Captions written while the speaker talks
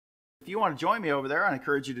you want to join me over there, I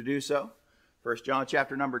encourage you to do so. 1 John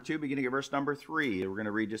chapter number 2, beginning at verse number 3. We're going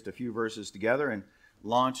to read just a few verses together and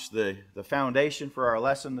launch the foundation for our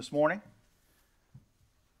lesson this morning.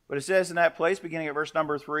 But it says in that place, beginning at verse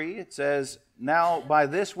number 3, it says, "Now by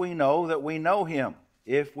this we know that we know Him,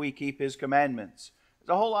 if we keep His commandments." There's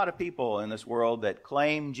a whole lot of people in this world that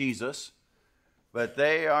claim Jesus, but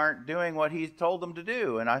they aren't doing what He told them to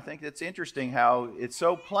do. And I think it's interesting how it's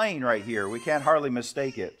so plain right here. We can't hardly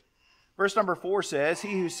mistake it. Verse number 4 says,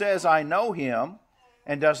 "He who says, 'I know Him,'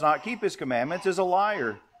 and does not keep His commandments is a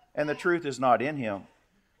liar, and the truth is not in him.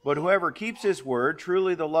 But whoever keeps His word,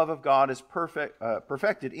 truly the love of God is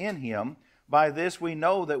perfected in him. By this we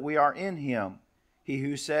know that we are in Him. He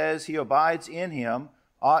who says he abides in Him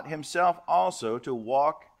ought himself also to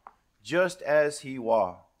walk just as He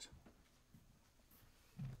walked."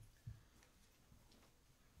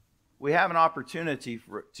 We have an opportunity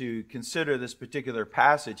to consider this particular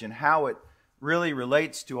passage and how it really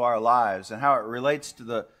relates to our lives and how it relates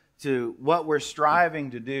to what we're striving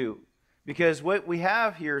to do. Because what we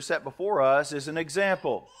have here set before us is an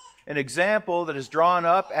example that is drawn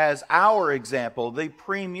up as our example, the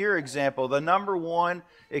premier example, the number one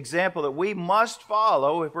example that we must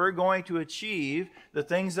follow if we're going to achieve the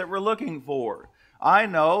things that we're looking for. I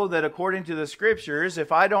know that according to the Scriptures,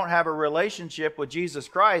 if I don't have a relationship with Jesus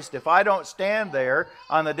Christ, if I don't stand there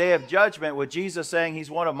on the day of judgment with Jesus saying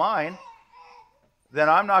He's one of mine, then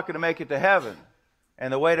I'm not going to make it to heaven.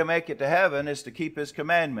 And the way to make it to heaven is to keep His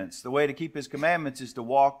commandments. The way to keep His commandments is to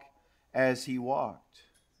walk as He walked.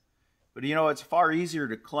 But you know, it's far easier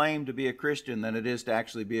to claim to be a Christian than it is to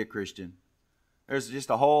actually be a Christian. There's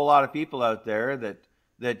just a whole lot of people out there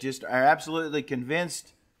that just are absolutely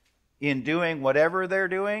convinced in doing whatever they're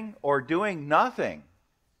doing or doing nothing.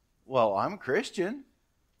 Well, I'm a Christian.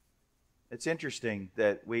 It's interesting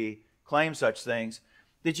that we claim such things.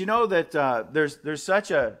 Did you know that there's such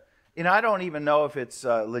a... And I don't even know if it's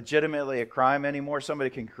legitimately a crime anymore. Somebody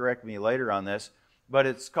can correct me later on this. But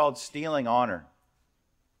it's called stealing honor.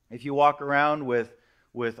 If you walk around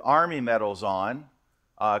with army medals on,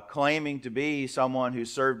 claiming to be someone who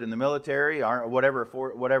served in the military or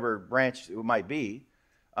whatever branch it might be,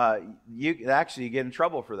 you actually get in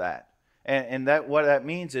trouble for that. And what that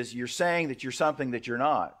means is you're saying that you're something that you're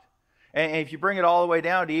not. And if you bring it all the way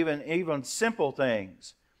down to even simple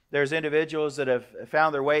things, there's individuals that have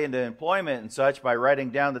found their way into employment and such by writing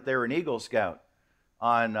down that they were an Eagle Scout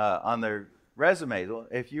on their resume. Well,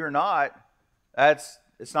 if you're not,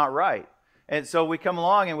 it's not right. And so we come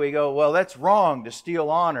along and we go, well, that's wrong to steal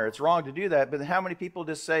honor. It's wrong to do that. But how many people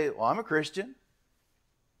just say, well, I'm a Christian,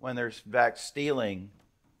 when they're in fact stealing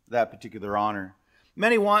that particular honor?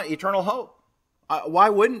 Many want eternal hope. Why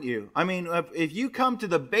wouldn't you? I mean, if you come to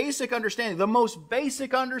the basic understanding, the most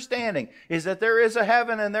basic understanding is that there is a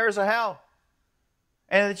heaven and there is a hell.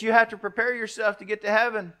 And that you have to prepare yourself to get to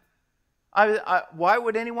heaven. Why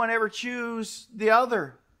would anyone ever choose the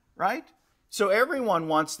other, right? So everyone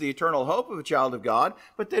wants the eternal hope of a child of God,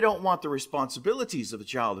 but they don't want the responsibilities of a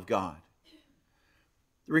child of God.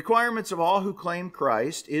 The requirements of all who claim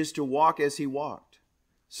Christ is to walk as He walked.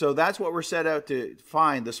 So that's what we're set out to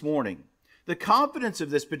find this morning. The confidence of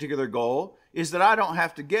this particular goal is that I don't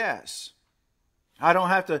have to guess. I don't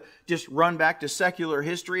have to just run back to secular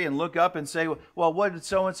history and look up and say, well, what did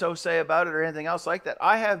so-and-so say about it or anything else like that?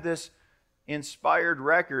 I have this inspired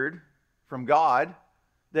record from God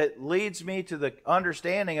that leads me to the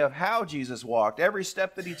understanding of how Jesus walked, every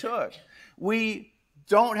step that He took. We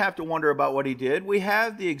don't have to wonder about what He did. We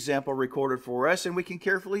have the example recorded for us, and we can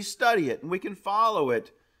carefully study it, and we can follow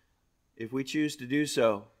it if we choose to do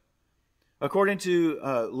so. According to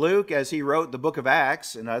Luke, as he wrote the book of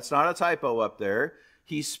Acts, and that's not a typo up there,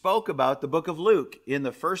 he spoke about the book of Luke in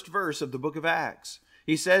the first verse of the book of Acts.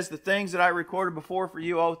 He says, the things that I recorded before for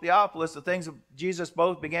you, O Theophilus, the things that Jesus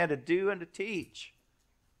both began to do and to teach.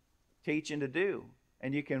 Teach and to do.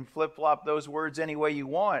 And you can flip-flop those words any way you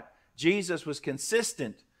want. Jesus was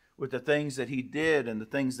consistent with the things that He did and the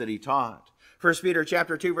things that He taught. 1 Peter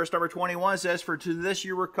chapter 2, verse number 21 says, "For to this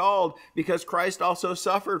you were called, because Christ also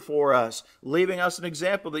suffered for us, leaving us an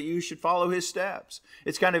example that you should follow His steps."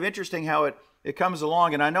 It's kind of interesting how it comes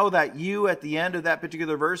along. And I know that you at the end of that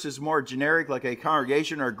particular verse is more generic, like a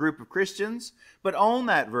congregation or a group of Christians. But own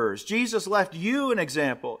that verse. Jesus left you an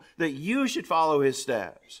example that you should follow His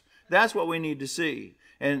steps. That's what we need to see.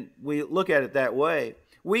 And we look at it that way.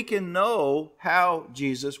 We can know how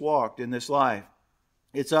Jesus walked in this life.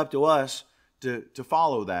 It's up to us to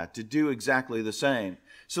follow that, to do exactly the same.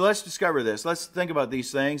 So let's discover this. Let's think about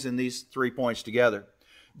these things and these 3 points together.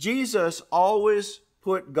 Jesus always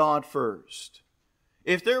put God first.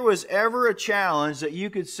 If there was ever a challenge that you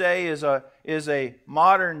could say is a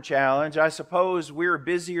modern challenge, I suppose we're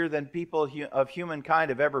busier than people of humankind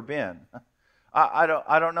have ever been. I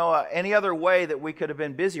don't know any other way that we could have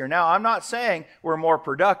been busier. Now, I'm not saying we're more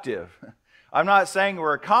productive. I'm not saying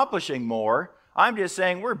we're accomplishing more. I'm just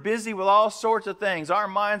saying we're busy with all sorts of things. Our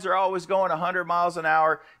minds are always going 100 miles an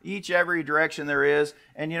hour, every direction there is.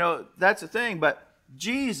 And that's the thing. But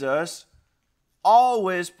Jesus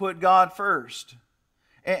always put God first.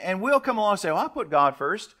 And we'll come along and say, well, I put God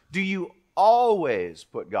first. Do you always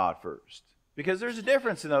put God first? Because there's a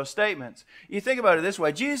difference in those statements. You think about it this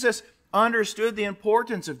way. Jesus understood the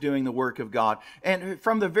importance of doing the work of God. And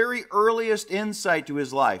from the very earliest insight to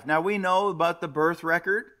his life. Now we know about the birth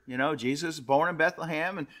record. Jesus was born in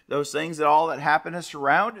Bethlehem and those things all that happened has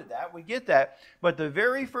surrounded that. We get that. But the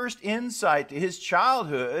very first insight to his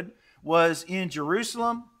childhood was in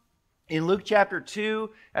Jerusalem. In Luke chapter 2,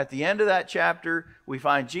 at the end of that chapter, we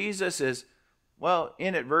find Jesus is,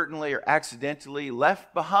 inadvertently or accidentally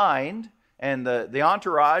left behind. And the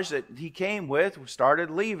entourage that he came with started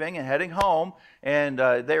leaving and heading home. And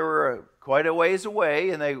they were quite a ways away.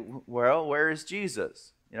 And where is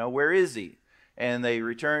Jesus? Where is he? And they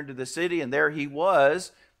returned to the city. And there he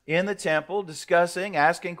was in the temple discussing,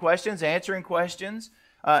 asking questions, answering questions.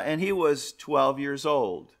 And he was 12 years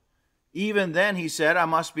old. Even then he said, I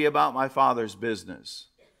must be about my Father's business.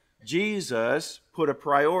 Jesus put a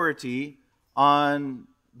priority on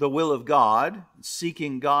the will of God,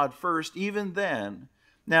 seeking God first, even then.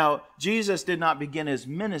 Now, Jesus did not begin his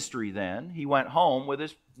ministry then. He went home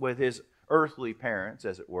with his earthly parents,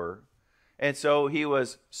 as it were. And so he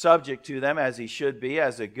was subject to them as he should be,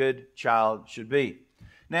 as a good child should be.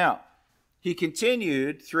 Now, he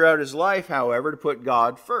continued throughout his life, however, to put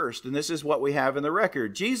God first. And this is what we have in the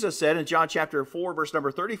record. Jesus said in John chapter 4, verse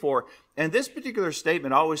number 34, and this particular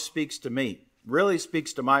statement always speaks to me, really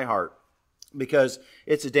speaks to my heart. Because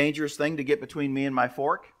it's a dangerous thing to get between me and my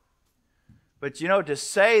fork. But to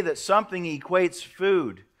say that something equates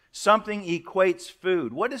food,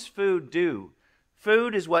 what does food do?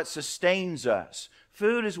 Food is what sustains us.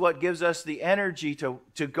 Food is what gives us the energy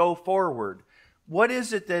to go forward. What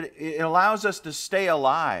is it that it allows us to stay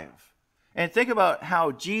alive? And think about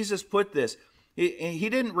how Jesus put this. He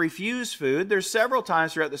didn't refuse food. There's several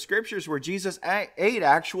times throughout the scriptures where Jesus ate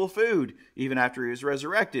actual food, even after he was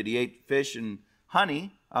resurrected. He ate fish and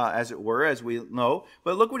honey, as it were, as we know.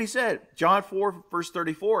 But look what he said. John 4, verse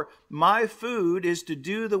 34, my food is to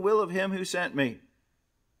do the will of him who sent me.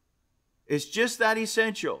 It's just that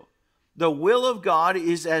essential. The will of God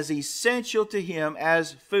is as essential to him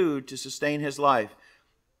as food to sustain his life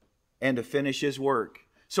and to finish his work.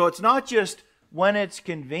 So it's not just when it's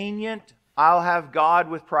convenient, I'll have God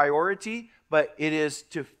with priority, but it is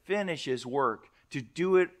to finish his work, to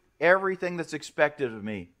do it, everything that's expected of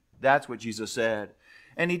me. That's what Jesus said.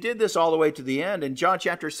 And he did this all the way to the end. In John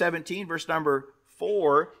chapter 17, verse number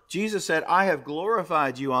 4, Jesus said, I have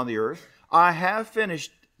glorified you on the earth. I have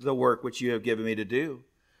finished the work which you have given me to do.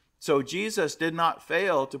 So Jesus did not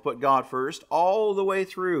fail to put God first all the way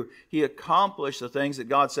through. He accomplished the things that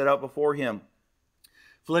God set out before him.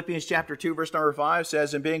 Philippians chapter 2, verse number 5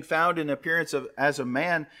 says, and being found in appearance as a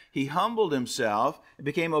man, he humbled himself and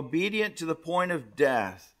became obedient to the point of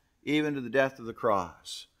death, even to the death of the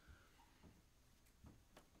cross.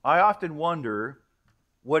 I often wonder,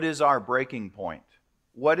 what is our breaking point?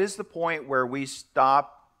 What is the point where we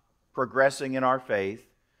stop progressing in our faith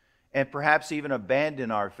and perhaps even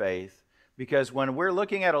abandon our faith? Because when we're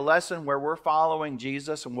looking at a lesson where we're following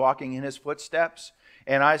Jesus and walking in his footsteps,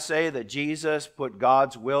 and I say that Jesus put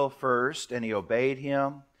God's will first and he obeyed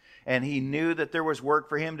him, and he knew that there was work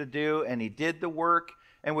for him to do, and he did the work,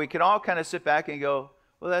 and we can all kind of sit back and go,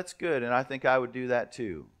 well, that's good, and I think I would do that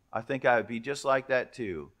too. I think I would be just like that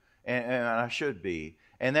too, and I should be.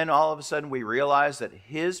 And then all of a sudden we realize that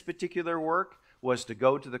his particular work was to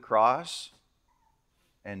go to the cross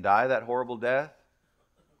and die that horrible death.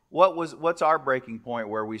 What's our breaking point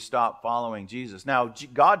where we stop following Jesus? Now,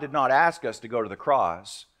 God did not ask us to go to the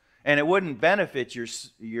cross, and it wouldn't benefit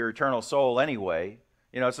your eternal soul anyway.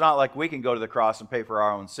 It's not like we can go to the cross and pay for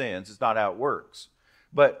our own sins. It's not how it works.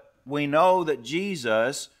 But we know that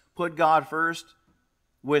Jesus put God first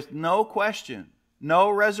with no question, no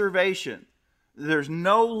reservation. There's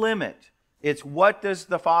no limit. It's what does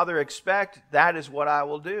the Father expect? That is what I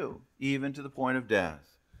will do, even to the point of death.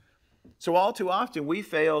 So all too often we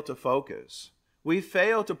fail to focus. We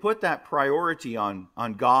fail to put that priority on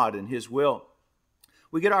God and his will.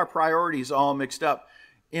 We get our priorities all mixed up.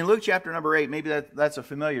 In Luke chapter number 8, maybe that's a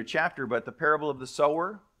familiar chapter, but the parable of the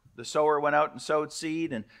sower, The sower went out and sowed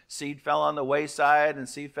seed, and seed fell on the wayside, and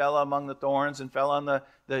seed fell among the thorns, and fell on the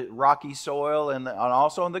rocky soil, and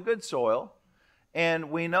also on the good soil.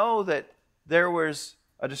 And we know that there was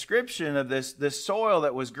a description of this soil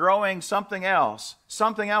that was growing something else.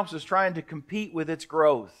 Something else was trying to compete with its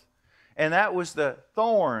growth. And that was the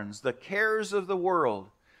thorns, the cares of the world.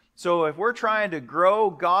 So if we're trying to grow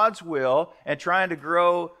God's will and trying to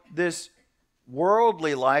grow this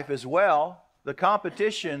worldly life as well, the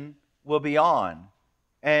competition will be on.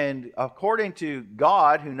 And according to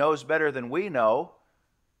God, who knows better than we know,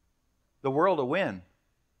 the world will win.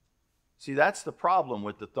 See, that's the problem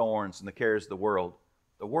with the thorns and the cares of the world.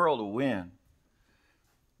 The world will win.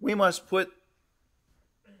 We must put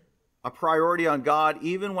a priority on God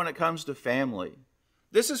even when it comes to family.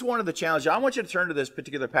 This is one of the challenges. I want you to turn to this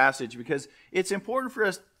particular passage because it's important for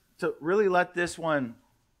us to really let this one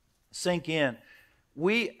sink in.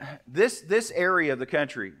 This area of the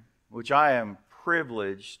country, which I am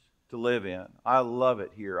privileged to live in, I love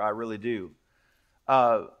it here. I really do.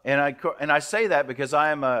 And I say that because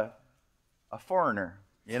I am a foreigner.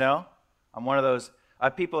 You know, I'm one of those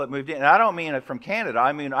people that moved in. And I don't mean it from Canada.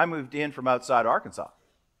 I mean I moved in from outside Arkansas.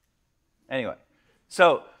 Anyway,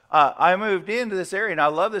 so I moved into this area, and I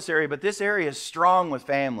love this area. But this area is strong with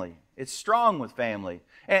family. It's strong with family.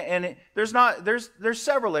 And there's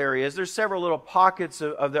several areas. There's several little pockets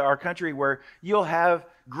of our country where you'll have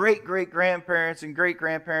great-great-grandparents and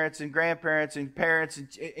great-grandparents and grandparents and parents, and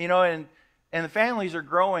you know, and the families are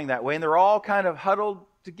growing that way, and they're all kind of huddled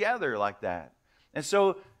together like that. And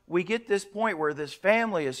so we get this point where this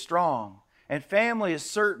family is strong, and family is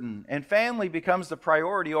certain, and family becomes the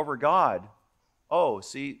priority over God. Oh,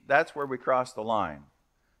 see, that's where we cross the line.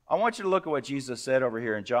 I want you to look at what Jesus said over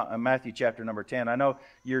here in Matthew chapter number 10. I know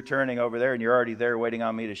you're turning over there and you're already there waiting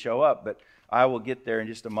on me to show up, but I will get there in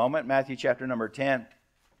just a moment. Matthew chapter number 10.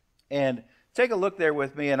 And take a look there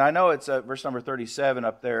with me. And I know it's verse number 37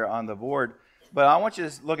 up there on the board, but I want you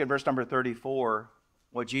to look at verse number 34,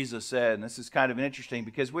 what Jesus said. And this is kind of interesting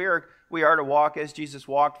because we are to walk as Jesus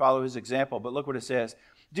walked, follow his example. But look what it says.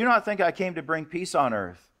 Do not think I came to bring peace on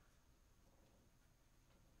earth.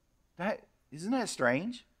 Isn't that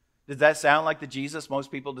strange? Does that sound like the Jesus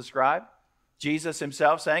most people describe? Jesus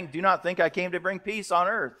himself saying, do not think I came to bring peace on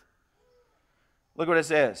earth. Look what it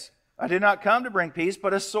says. I did not come to bring peace,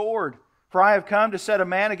 but a sword. For I have come to set a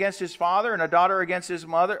man against his father, and a daughter against his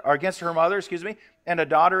mother, or against her mother, and a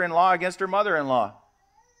daughter-in-law against her mother-in-law.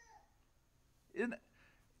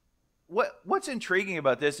 What's intriguing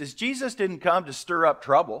about this is Jesus didn't come to stir up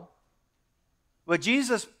trouble, but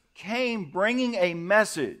Jesus came bringing a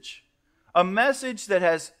message that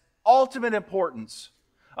has ultimate importance,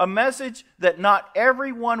 a message that not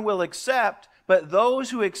everyone will accept, but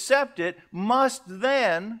those who accept it must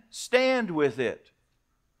then stand with it,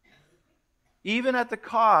 even at the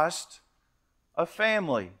cost of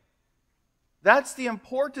family. That's the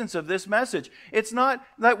importance of this message. It's not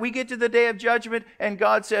that we get to the day of judgment and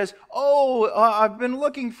God says, I've been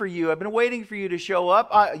looking for you. I've been waiting for you to show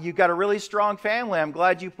up. You've got a really strong family. I'm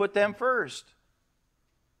glad you put them first.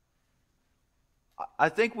 I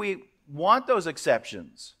think we want those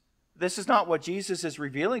exceptions. This is not what Jesus is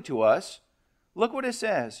revealing to us. Look what it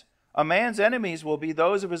says. A man's enemies will be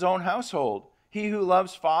those of his own household. He who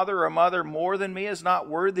loves father or mother more than me is not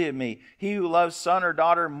worthy of me. He who loves son or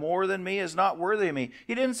daughter more than me is not worthy of me.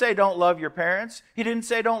 He didn't say don't love your parents. He didn't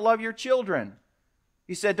say don't love your children.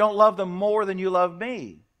 He said don't love them more than you love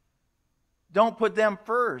me. Don't put them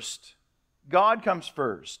first. God comes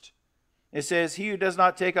first. It says, he who does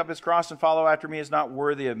not take up his cross and follow after me is not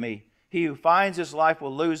worthy of me. He who finds his life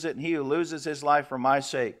will lose it, and he who loses his life for my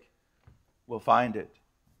sake will find it.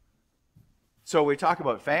 So we talk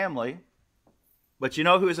about family, but you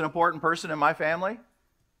know who is an important person in my family?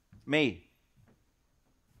 Me.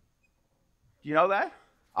 Do you know that?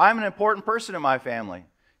 I'm an important person in my family.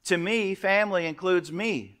 To me, family includes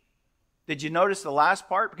me. Did you notice the last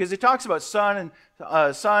part? Because it talks about son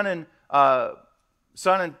and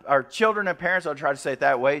our children and parents. I'll try to say it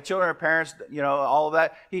that way. Children and parents, you know, all of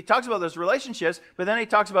that. He talks about those relationships, but then he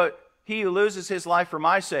talks about he who loses his life for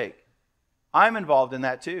my sake. I'm involved in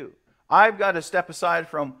that too. I've got to step aside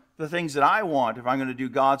from the things that I want if I'm going to do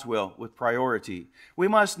God's will with priority. We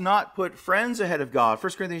must not put friends ahead of God.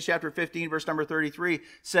 1 Corinthians chapter 15, verse number 33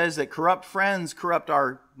 says that corrupt friends corrupt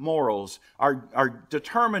our morals. Our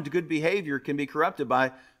determined good behavior can be corrupted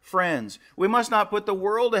by friends. We must not put the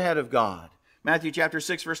world ahead of God. Matthew chapter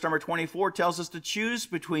 6, verse number 24 tells us to choose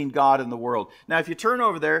between God and the world. Now, if you turn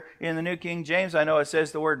over there in the New King James, I know it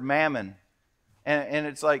says the word mammon. And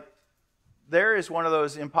it's like, there is one of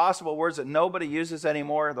those impossible words that nobody uses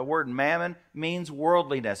anymore. The word mammon means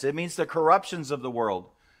worldliness. It means the corruptions of the world.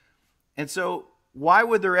 And so why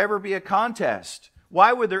would there ever be a contest?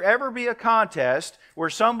 Why would there ever be a contest where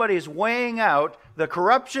somebody is weighing out the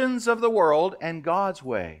corruptions of the world and God's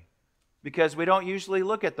way? Because we don't usually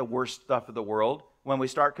look at the worst stuff of the world when we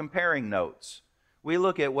start comparing notes. We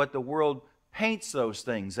look at what the world paints those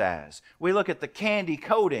things as. We look at the candy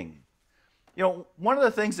coating. You know, one of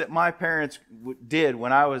the things that my parents did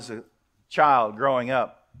when I was a child growing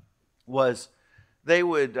up was they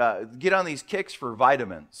would get on these kicks for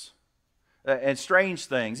vitamins and strange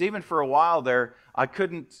things. Even for a while there, I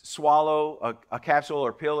couldn't swallow a capsule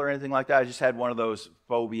or pill or anything like that. I just had one of those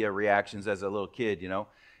phobia reactions as a little kid, you know.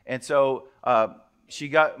 And so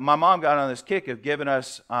my mom got on this kick of giving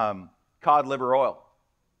us cod liver oil.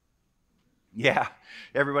 Yeah,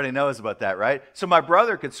 everybody knows about that, right? So my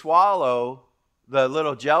brother could swallow the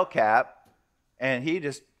little gel cap, and he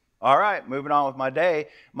just, all right, moving on with my day.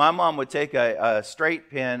 My mom would take a straight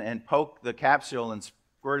pin and poke the capsule and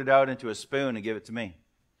squirt it out into a spoon and give it to me.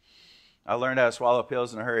 I learned how to swallow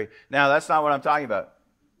pills in a hurry. Now, that's not what I'm talking about.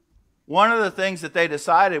 One of the things that they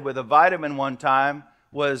decided with a vitamin one time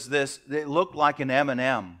was this, it looked like an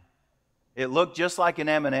M&M. It looked just like an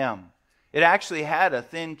M&M. It actually had a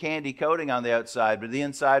thin candy coating on the outside, but the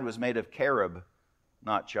inside was made of carob,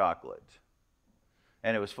 not chocolate.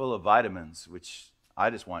 And it was full of vitamins, which I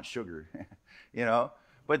just want sugar, you know.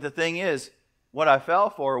 But the thing is, what I fell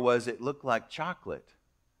for was it looked like chocolate.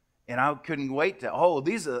 And I couldn't wait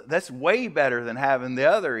to, that's way better than having the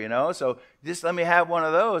other, you know. So just let me have one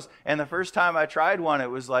of those. And the first time I tried one, it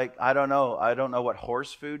was like, I don't know what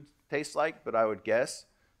horse food tastes like, but I would guess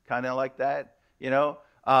kind of like that, you know.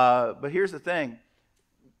 But here's the thing.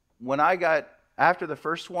 When after the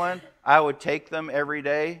first one, I would take them every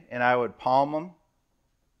day and I would palm them.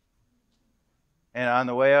 And on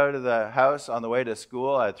the way out of the house, on the way to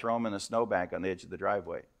school, I'd throw them in a snowbank on the edge of the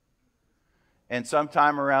driveway. And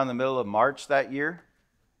sometime around the middle of March that year,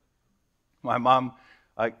 my mom,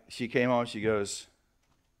 she came home, she goes,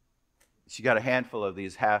 she got a handful of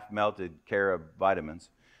these half-melted carob vitamins.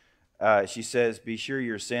 She says, be sure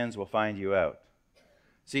your sins will find you out.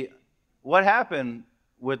 See, what happened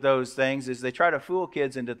with those things is they try to fool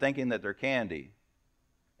kids into thinking that they're candy.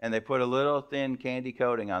 And they put a little thin candy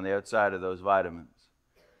coating on the outside of those vitamins.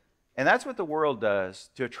 And that's what the world does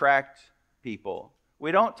to attract people.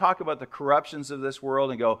 We don't talk about the corruptions of this world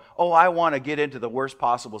and go, oh, I want to get into the worst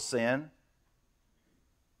possible sin.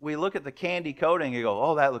 We look at the candy coating and go,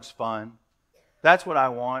 oh, that looks fun. That's what I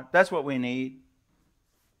want. That's what we need.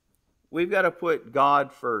 We've got to put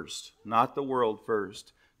God first, not the world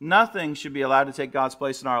first. Nothing should be allowed to take God's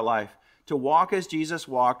place in our life. To walk as Jesus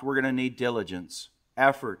walked, we're going to need diligence,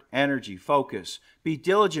 effort, energy, focus. Be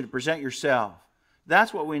diligent to present yourself.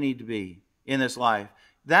 That's what we need to be in this life.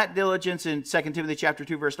 That diligence in 2 Timothy chapter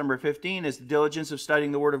 2, verse number 15 is the diligence of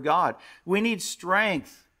studying the Word of God. We need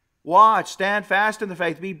strength. Watch, stand fast in the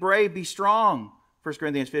faith, be brave, be strong. 1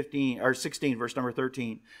 Corinthians 16, verse number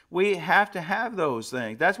 13. We have to have those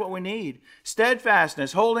things. That's what we need.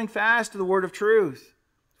 Steadfastness, holding fast to the word of truth.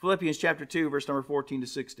 Philippians chapter 2, verse number 14 to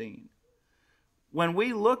 16. When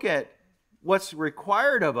we look at what's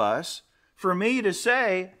required of us, for me to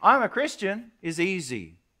say, I'm a Christian, is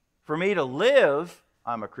easy. For me to live,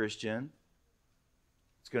 I'm a Christian,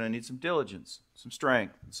 it's going to need some diligence, some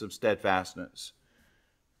strength, and some steadfastness.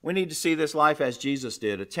 We need to see this life as Jesus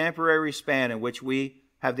did, a temporary span in which we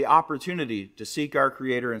have the opportunity to seek our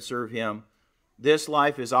Creator and serve Him. This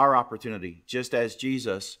life is our opportunity, just as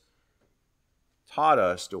Jesus taught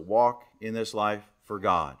us to walk in this life for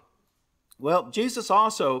God. Well, Jesus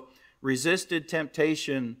also resisted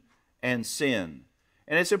temptation and sin.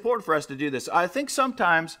 And it's important for us to do this. I think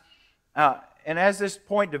sometimes, and as this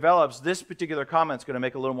point develops, this particular comment is going to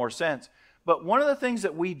make a little more sense. But one of the things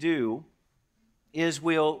that we do is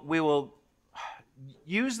we will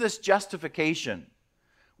use this justification.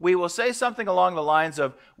 We will say something along the lines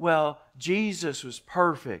of, well, Jesus was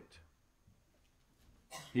perfect.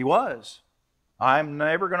 He was. I'm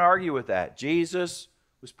never going to argue with that. Jesus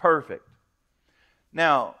was perfect.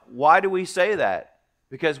 Now, why do we say that?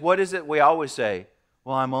 Because what is it we always say?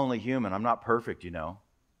 Well, I'm only human. I'm not perfect, you know.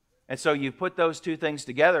 And so you put those two things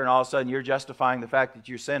together and all of a sudden you're justifying the fact that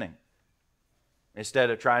you're sinning. Instead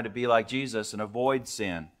of trying to be like Jesus and avoid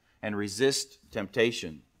sin and resist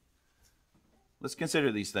temptation. Let's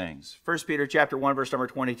consider these things. 1 Peter chapter 1, verse number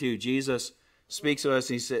 22. Jesus speaks to us.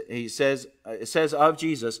 It says of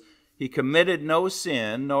Jesus, He committed no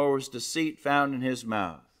sin, nor was deceit found in His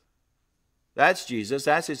mouth. That's Jesus.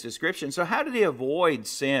 That's His description. So how did He avoid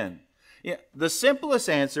sin? Yeah, the simplest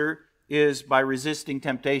answer is by resisting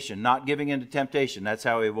temptation, not giving in to temptation. That's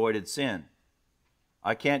how he avoided sin.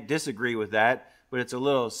 I can't disagree with that, but it's a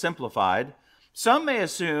little simplified. Some may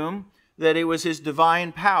assume that it was his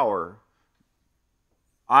divine power.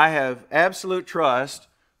 I have absolute trust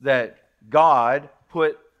that God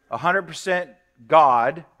put 100%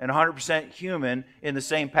 God and 100% human in the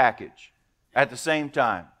same package at the same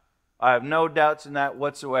time. I have no doubts in that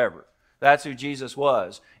whatsoever. That's who Jesus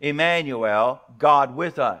was. Emmanuel, God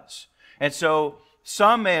with us. And so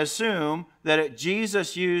some may assume that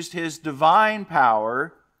Jesus used his divine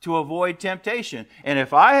power to avoid temptation. And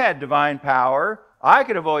if I had divine power, I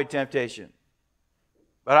could avoid temptation.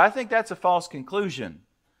 But I think that's a false conclusion.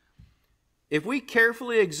 If we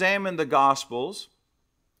carefully examine the Gospels,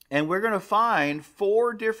 and we're going to find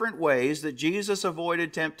 4 different ways that Jesus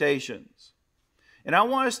avoided temptations. And I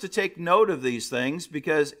want us to take note of these things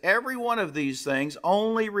because every one of these things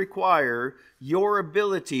only require your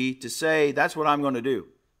ability to say, that's what I'm going to do.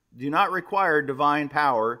 Do not require divine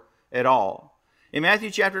power at all. In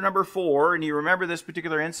Matthew chapter number 4, and you remember this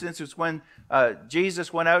particular instance, it's when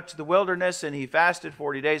Jesus went out to the wilderness and he fasted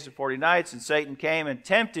 40 days and 40 nights, and Satan came and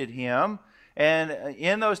tempted him. And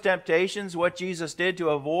in those temptations, what Jesus did to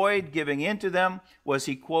avoid giving into them was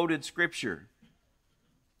he quoted Scripture.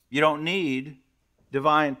 You don't need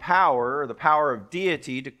divine power or the power of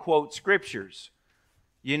deity to quote Scriptures.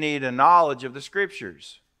 You need a knowledge of the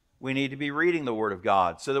Scriptures. We need to be reading the Word of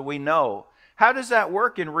God so that we know. How does that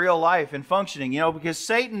work in real life and functioning? You know, because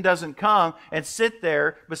Satan doesn't come and sit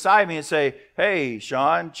there beside me and say, hey,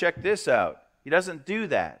 Sean, check this out. He doesn't do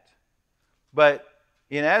that. But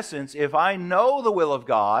in essence, if I know the will of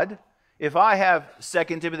God, if I have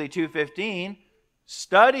 2 Timothy 2:15,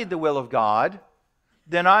 studied the will of God,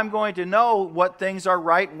 then I'm going to know what things are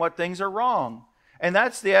right and what things are wrong. And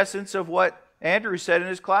that's the essence of what Andrew said in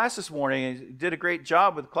his class this morning. He did a great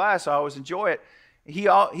job with the class. I always enjoy it.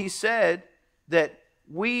 He said that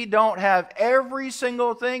we don't have every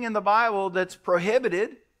single thing in the Bible that's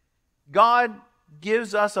prohibited. God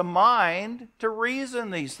gives us a mind to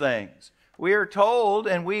reason these things. We are told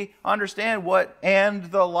and we understand what and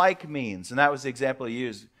the like means. And that was the example he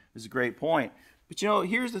used. It was a great point. But you know,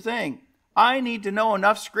 here's the thing. I need to know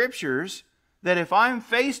enough Scriptures that if I'm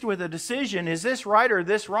faced with a decision, is this right or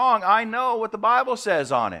this wrong, I know what the Bible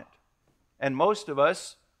says on it. And most of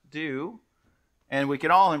us do. And we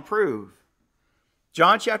can all improve.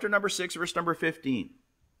 John chapter number 6, verse number 15.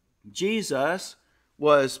 Jesus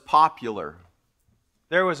was popular.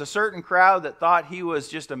 There was a certain crowd that thought he was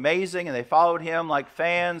just amazing, and they followed him like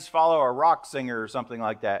fans follow a rock singer or something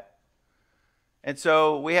like that. And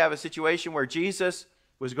so we have a situation where Jesus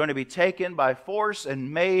was going to be taken by force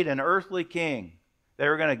and made an earthly king. They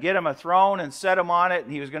were going to get him a throne and set him on it,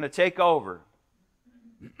 and he was going to take over.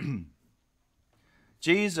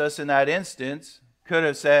 Jesus, in that instance, could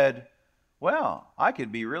have said, well, I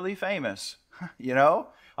could be really famous. You know,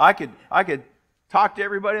 I could talk to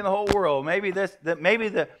everybody in the whole world. Maybe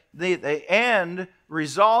the end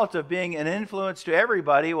result of being an influence to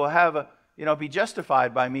everybody will have be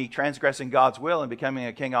justified by me transgressing God's will and becoming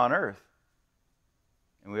a king on earth.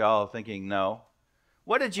 And we all thinking, no.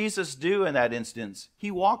 What did Jesus do in that instance?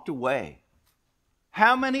 He walked away.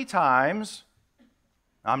 How many times,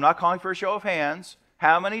 I'm not calling for a show of hands,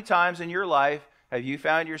 how many times in your life have you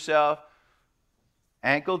found yourself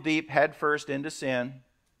ankle deep, head first into sin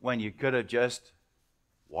when you could have just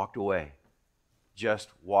walked away? Just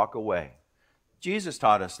walk away. Jesus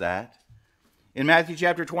taught us that. In Matthew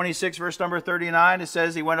chapter 26, verse number 39, it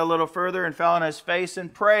says he went a little further and fell on his face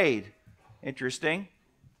and prayed. Interesting.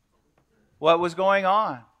 What was going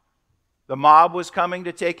on? The mob was coming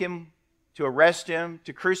to take him, to arrest him,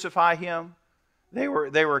 to crucify him. They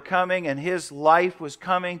were coming, and his life was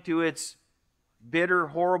coming to its bitter,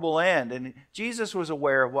 horrible end. And Jesus was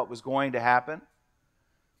aware of what was going to happen.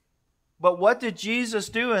 But what did Jesus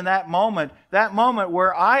do in that moment? That moment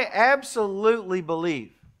where I absolutely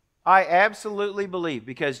believe,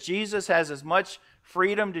 because Jesus has as much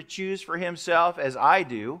freedom to choose for himself as I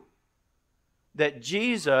do, that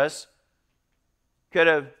Jesus could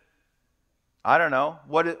have, I don't know,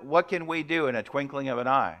 what can we do in a twinkling of an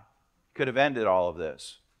eye? Could have ended all of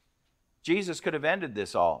this. Jesus could have ended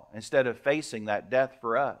this all instead of facing that death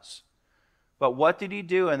for us. But what did he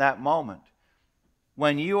do in that moment?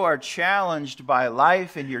 When you are challenged by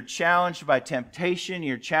life and you're challenged by temptation,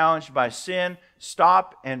 you're challenged by sin,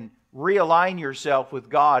 stop and realign yourself with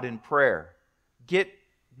God in prayer. Get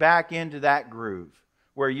back into that groove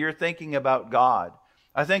where you're thinking about God.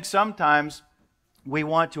 I think sometimes we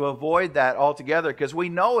want to avoid that altogether because we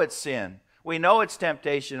know it's sin. We know it's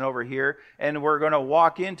temptation over here, and we're going to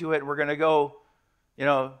walk into it and we're going to go,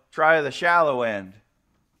 try the shallow end.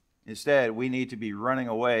 Instead, we need to be running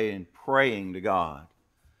away and praying to God.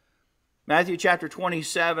 Matthew chapter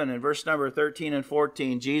 27 and verse number 13 and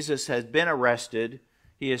 14, Jesus has been arrested.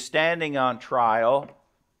 He is standing on trial,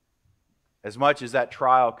 as much as that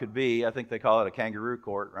trial could be. I think they call it a kangaroo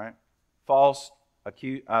court, right? False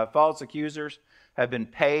accusers have been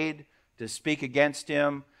paid to speak against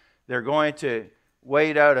him. They're going to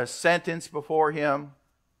wait out a sentence before him.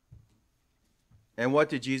 And what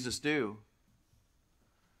did Jesus do?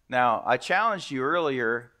 Now, I challenged you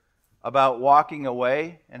earlier about walking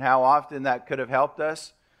away and how often that could have helped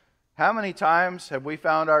us. How many times have we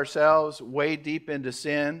found ourselves way deep into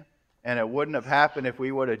sin and it wouldn't have happened if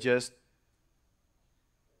we would have just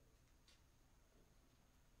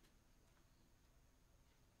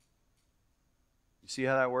see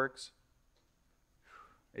how that works?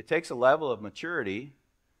 It takes a level of maturity,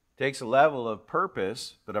 takes a level of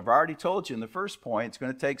purpose, but I've already told you in the first point, it's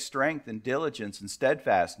going to take strength and diligence and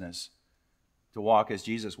steadfastness to walk as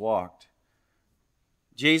Jesus walked.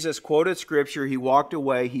 Jesus quoted Scripture, he walked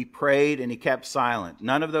away, he prayed, and he kept silent.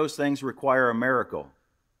 None of those things require a miracle.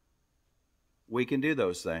 We can do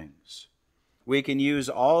those things. We can use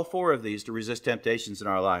all four of these to resist temptations in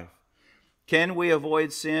our life. Can we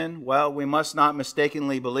avoid sin? Well, we must not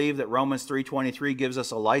mistakenly believe that Romans 3:23 gives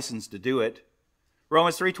us a license to do it.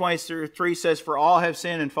 Romans 3:23 says, "For all have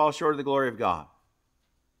sinned and fall short of the glory of God."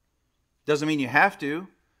 Doesn't mean you have to.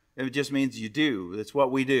 It just means you do. It's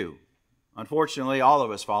what we do. Unfortunately, all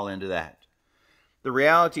of us fall into that. The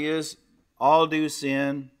reality is, all do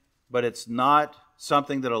sin, but it's not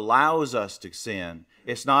something that allows us to sin.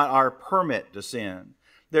 It's not our permit to sin.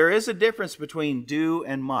 There is a difference between do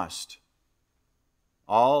and must.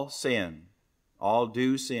 All sin. All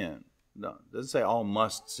do sin. No, it doesn't say all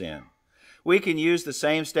must sin. We can use the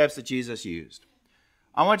same steps that Jesus used.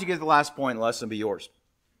 I want you to get the last point and let them be yours.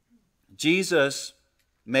 Jesus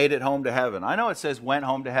made it home to heaven. I know it says went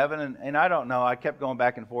home to heaven, and I don't know. I kept going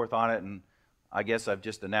back and forth on it, and I guess I've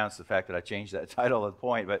just announced the fact that I changed that title at the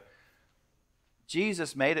point, but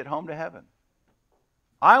Jesus made it home to heaven.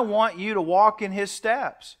 I want you to walk in His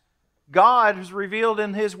steps. God has revealed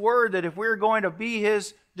in His Word that if we're going to be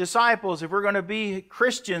His disciples, if we're going to be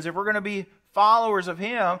Christians, if we're going to be followers of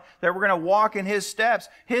Him, that we're going to walk in His steps.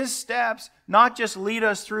 His steps not just lead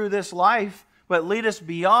us through this life, but lead us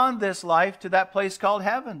beyond this life to that place called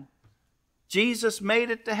heaven. Jesus made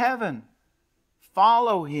it to heaven.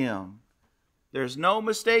 Follow Him. There's no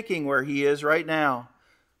mistaking where He is right now.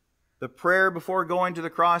 The prayer before going to the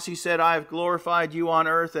cross, He said, "I have glorified you on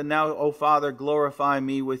earth, and now, O Father, glorify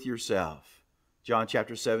me with yourself." John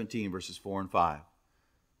chapter 17, verses 4 and 5.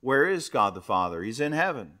 Where is God the Father? He's in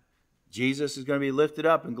heaven. Jesus is going to be lifted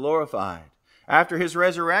up and glorified. After His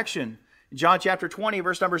resurrection, in John chapter 20,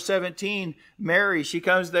 verse number 17, Mary, she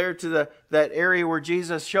comes there to that area where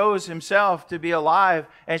Jesus shows Himself to be alive,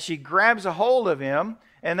 and she grabs a hold of Him.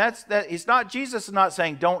 And it's not, Jesus is not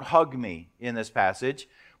saying, "Don't hug me" in this passage.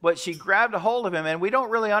 But she grabbed a hold of Him, and we don't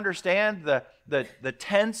really understand the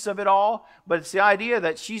tense of it all, but it's the idea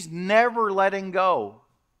that she's never letting go.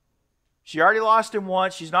 She already lost Him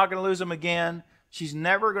once. She's not going to lose Him again. She's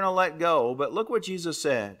never going to let go. But look what Jesus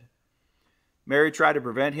said. Mary tried to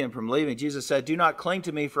prevent Him from leaving. Jesus said, "Do not cling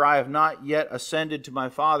to me, for I have not yet ascended to my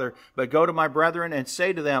Father, but go to my brethren and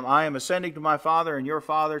say to them, I am ascending to my Father and your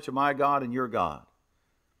Father, to my God and your God."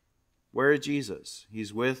 Where is Jesus?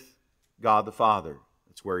 He's with God the Father.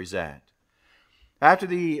 That's where He's at. After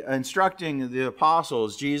the instructing the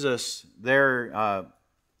apostles, Jesus there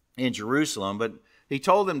in Jerusalem, but He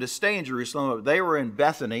told them to stay in Jerusalem. But they were in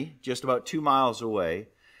Bethany, just about 2 miles away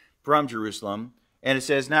from Jerusalem. And it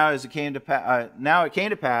says, now it came to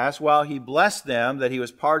pass, while He blessed them, that He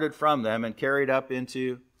was parted from them and carried up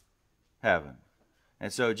into heaven.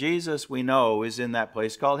 And so Jesus, we know, is in that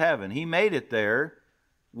place called heaven. He made it there.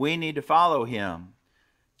 We need to follow Him.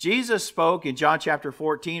 Jesus spoke in John chapter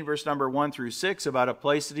 14, verse number 1 through 6, about a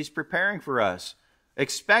place that He's preparing for us,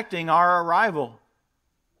 expecting our arrival.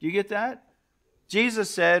 Do you get that? Jesus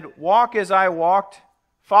said, "Walk as I walked,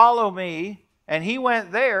 follow me." And He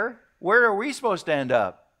went there. Where are we supposed to end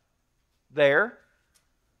up? There.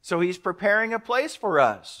 So He's preparing a place for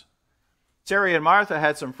us. Terry and Martha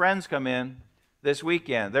had some friends come in this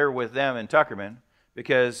weekend. They're with them in Tuckerman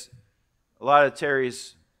because a lot of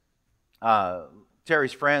Terry's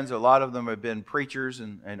friends, a lot of them have been preachers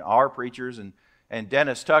and are preachers. And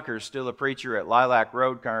Dennis Tucker's still a preacher at Lilac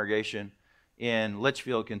Road Congregation in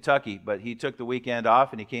Litchfield, Kentucky. But he took the weekend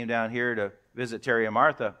off and he came down here to visit Terry and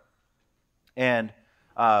Martha. And,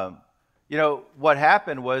 what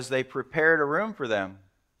happened was they prepared a room for them.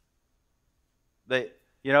 They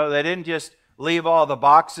didn't just leave all the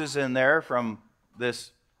boxes in there from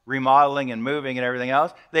this remodeling and moving and everything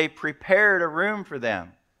else. They prepared a room for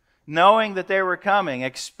them. Knowing that they were coming,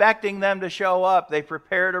 expecting them to show up, they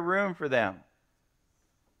prepared a room for them.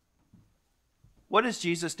 What is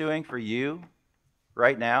Jesus doing for you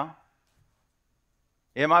right now?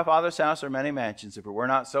 In my Father's house are many mansions. If it were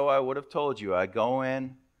not so, I would have told you. I go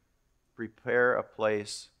in, prepare a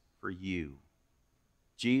place for you.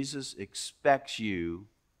 Jesus expects you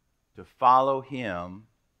to follow Him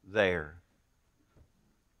there.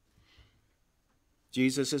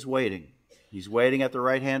 Jesus is waiting. He's waiting at the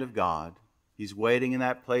right hand of God. He's waiting in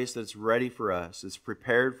that place that's ready for us, that's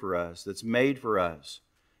prepared for us, that's made for us.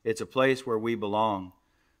 It's a place where we belong.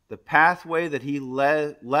 The pathway that He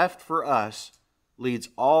left for us leads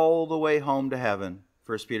all the way home to heaven.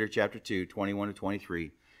 1 Peter chapter 2, 21 to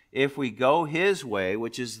 23. If we go His way,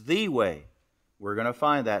 which is the way, we're going to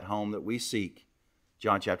find that home that we seek.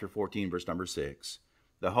 John chapter 14, verse number 6.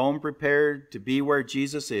 The home prepared to be where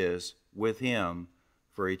Jesus is with Him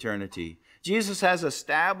for eternity. Jesus has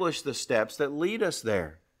established the steps that lead us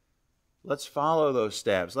there. Let's follow those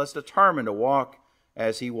steps. Let's determine to walk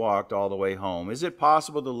as He walked all the way home. Is it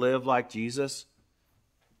possible to live like Jesus?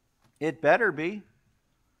 It better be.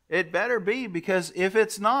 It better be, because if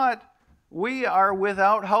it's not, we are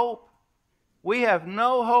without hope. We have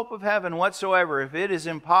no hope of heaven whatsoever if it is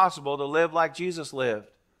impossible to live like Jesus lived.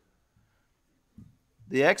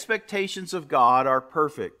 The expectations of God are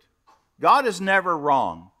perfect. God is never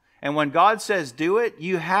wrong. And when God says do it,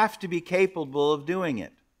 you have to be capable of doing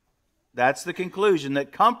it. That's the conclusion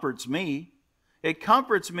that comforts me. It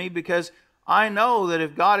comforts me because I know that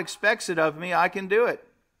if God expects it of me, I can do it.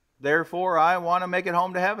 Therefore, I want to make it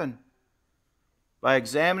home to heaven. By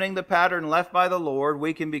examining the pattern left by the Lord,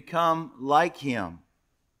 we can become like Him.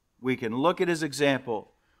 We can look at His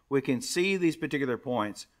example. We can see these particular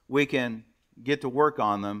points. We can get to work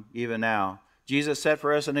on them even now. Jesus set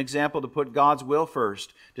for us an example to put God's will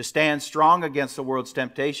first, to stand strong against the world's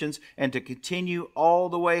temptations, and to continue all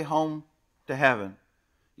the way home to heaven.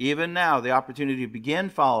 Even now, the opportunity to begin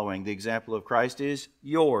following the example of Christ is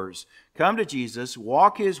yours. Come to Jesus,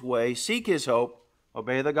 walk His way, seek His hope,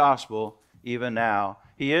 obey the gospel even now.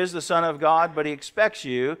 He is the Son of God, but He expects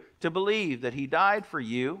you to believe that He died for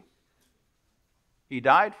you. He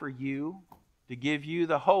died for you to give you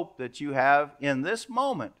the hope that you have in this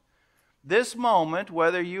moment. This moment,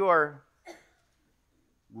 whether you are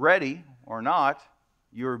ready or not,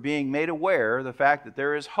 you are being made aware of the fact that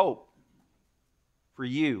there is hope for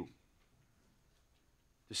you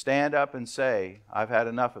to stand up and say, I've had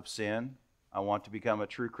enough of sin. I want to become a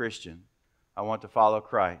true Christian. I want to follow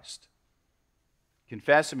Christ.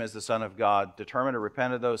 Confess Him as the Son of God. Determine to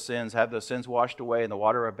repent of those sins. Have those sins washed away in the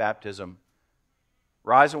water of baptism.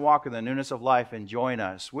 Rise and walk in the newness of life and join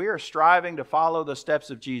us. We are striving to follow the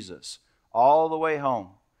steps of Jesus all the way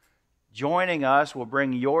home. Joining us will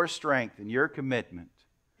bring your strength and your commitment,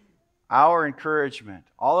 our encouragement.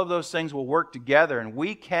 All of those things will work together, and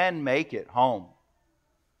we can make it home.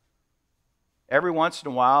 Every once in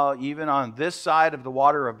a while, even on this side of the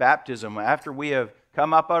water of baptism, after we have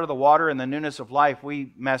come up out of the water in the newness of life,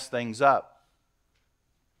 we mess things up.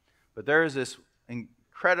 But there is this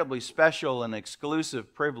incredibly special and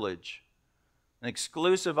exclusive privilege, an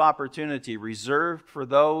exclusive opportunity reserved for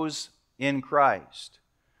those in Christ,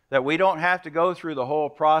 that we don't have to go through the whole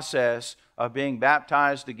process of being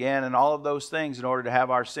baptized again and all of those things in order to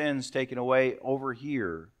have our sins taken away over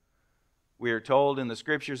here. We are told in the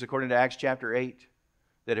Scriptures, according to Acts chapter 8,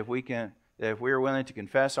 that if we are willing to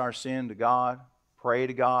confess our sin to God, pray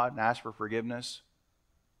to God, and ask for forgiveness,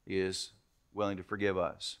 He is willing to forgive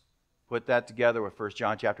us. Put that together with 1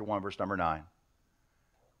 John chapter 1, verse number 9.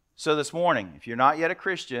 So this morning, if you're not yet a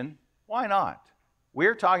Christian, why not?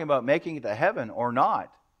 We're talking about making it to heaven or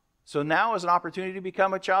not. So now is an opportunity to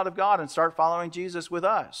become a child of God and start following Jesus with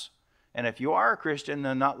us. And if you are a Christian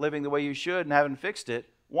and not living the way you should and haven't fixed it,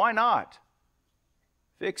 why not?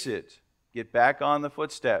 Fix it. Get back on the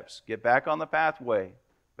footsteps. Get back on the pathway,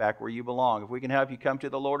 back where you belong. If we can help you come to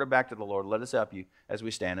the Lord or back to the Lord, let us help you as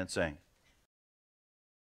we stand and sing.